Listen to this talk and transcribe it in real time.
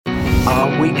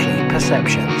our weekly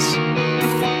perceptions.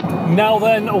 Now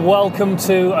then, welcome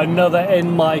to another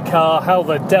In My Car. How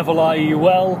the devil are you?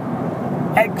 Well,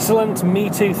 excellent, me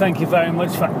too, thank you very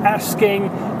much for asking.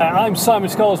 I'm Simon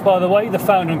Scholes, by the way, the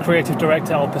founder and creative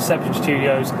director of Perception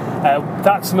Studios.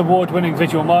 That's an award-winning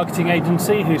visual marketing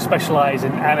agency who specialise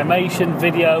in animation,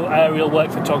 video, aerial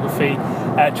work, photography,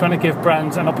 trying to give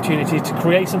brands an opportunity to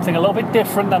create something a little bit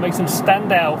different that makes them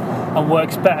stand out and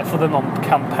works better for them on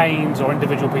campaigns or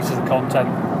individual pieces of content.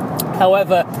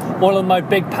 However, one of my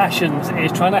big passions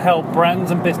is trying to help brands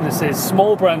and businesses,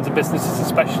 small brands and businesses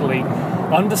especially,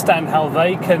 understand how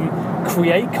they can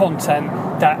create content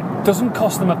that doesn't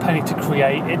cost them a penny to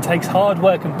create. It takes hard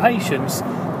work and patience,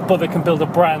 but they can build a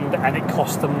brand and it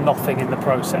costs them nothing in the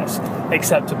process,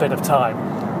 except a bit of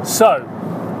time. So,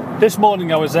 this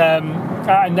morning I was at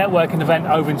a networking event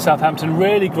over in Southampton,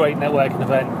 really great networking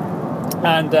event,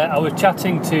 and I was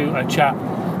chatting to a chap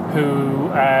who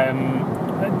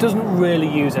doesn't really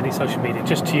use any social media,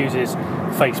 just uses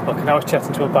Facebook, and I was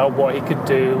chatting to him about what he could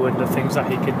do and the things that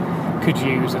he could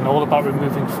use and all about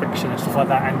removing friction and stuff like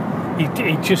that, and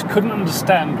he just couldn't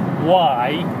understand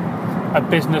why a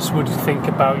business would think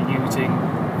about using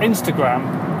Instagram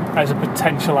as a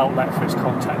potential outlet for its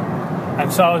content.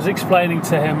 And so I was explaining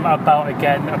to him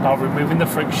about removing the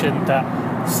friction, that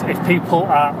if people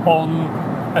are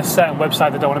on a certain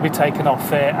website they don't want to be taken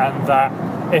off it, and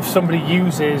that if somebody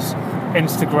uses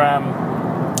Instagram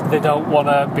they don't want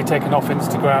to be taken off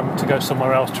Instagram to go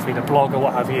somewhere else to read a blog or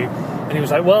what have you. And he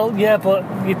was like, well, yeah, but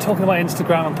you're talking about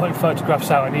Instagram and putting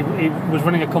photographs out, and he was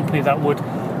running a company that would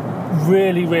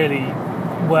really, really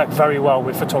work very well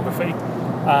with photography.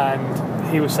 And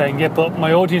he was saying, yeah, but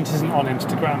my audience isn't on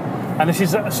Instagram. And this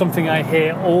is something I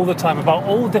hear all the time about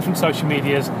all different social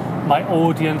medias. My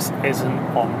audience isn't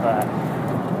on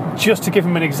there. Just to give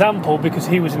him an example, because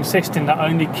he was insisting that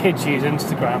only kids use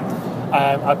Instagram,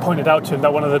 I pointed out to him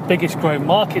that one of the biggest growing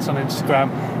markets on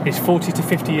Instagram is 40 to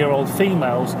 50-year-old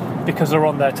females, because they're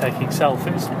on there taking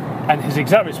selfies. And his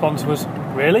exact response was,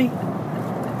 really?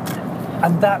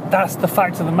 And that's the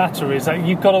fact of the matter, is that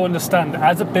you've got to understand,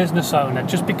 as a business owner,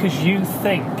 just because you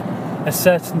think a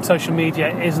certain social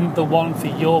media isn't the one for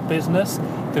your business,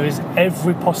 there is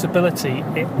every possibility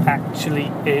it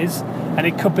actually is, and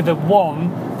it could be the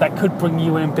one that could bring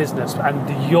you in business,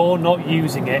 and you're not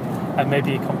using it and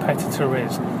maybe a competitor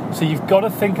is. So you've got to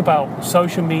think about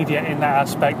social media in that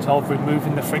aspect of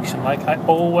removing the friction, like I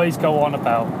always go on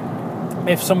about.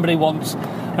 If somebody wants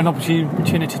an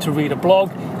opportunity to read a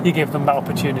blog, you give them that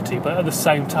opportunity, but at the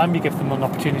same time you give them an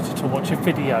opportunity to watch a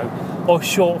video or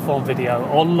short form video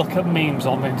or look at memes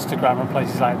on Instagram and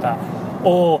places like that,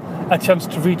 or a chance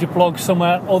to read your blog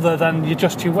somewhere other than your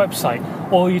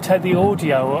website, or you take the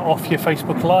audio off your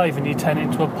Facebook Live and you turn it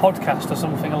into a podcast or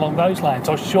something along those lines,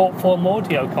 or short form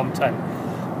audio content.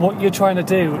 What you're trying to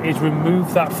do is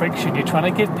remove that friction. You're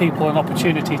trying to give people an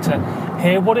opportunity to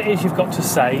hear what it is you've got to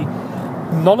say.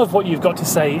 None of what you've got to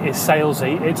say is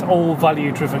salesy, it's all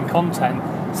value-driven content,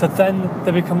 so then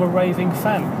they become a raving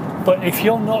fan. But if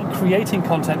you're not creating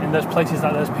content in those places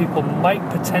that those people might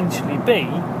potentially be,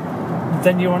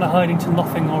 then you're on a hiding to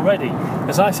nothing already.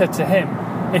 As I said to him,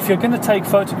 if you're going to take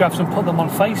photographs and put them on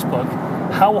Facebook,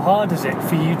 how hard is it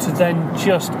for you to then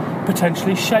just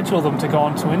potentially schedule them to go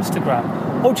onto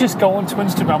Instagram? Or just go onto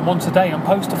Instagram once a day and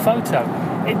post a photo?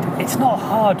 It's not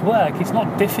hard work, it's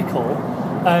not difficult.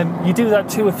 You do that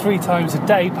 2 or 3 times a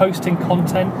day, posting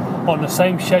content on the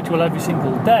same schedule every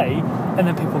single day, and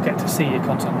then people get to see your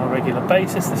content on a regular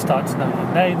basis. They start to know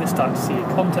your name, they start to see your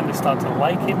content, they start to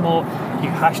like it more, you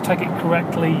hashtag it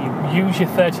correctly, you use your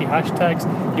 30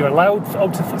 hashtags. You're allowed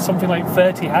up to something like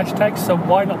 30 hashtags, so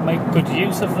why not make good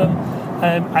use of them?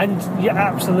 And you're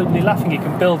absolutely laughing. You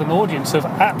can build an audience of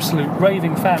absolute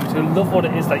raving fans who love what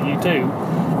it is that you do.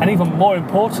 And even more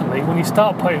importantly, when you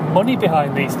start putting money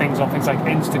behind these things on things like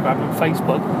Instagram and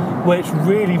Facebook, where it's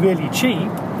really, really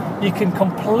cheap, you can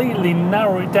completely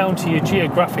narrow it down to your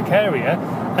geographic area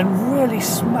and really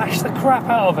smash the crap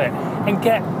out of it and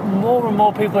get more and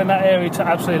more people in that area to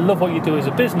absolutely love what you do as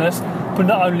a business. But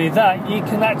not only that, you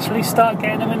can actually start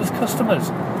getting them in as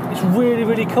customers. It's really,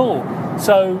 really cool.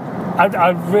 So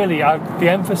the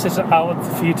emphasis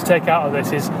for you to take out of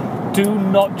this is, do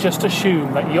not just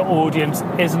assume that your audience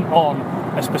isn't on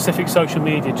a specific social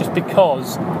media just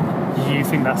because you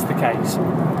think that's the case,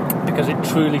 because it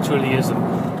truly, truly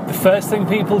isn't. The first thing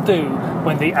people do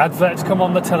when the adverts come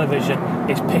on the television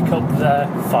is pick up their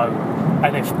phone,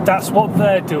 and if that's what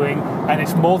they're doing, and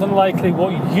it's more than likely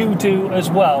what you do as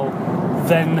well,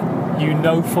 then you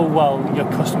know full well your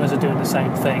customers are doing the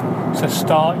same thing. So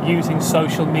start using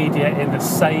social media in the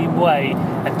same way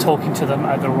and talking to them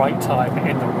at the right time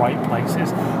in the right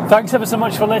places. Thanks ever so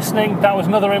much for listening. That was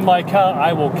another In My Car.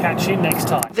 I will catch you next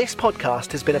time. This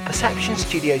podcast has been a Perception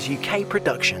Studios UK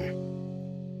production.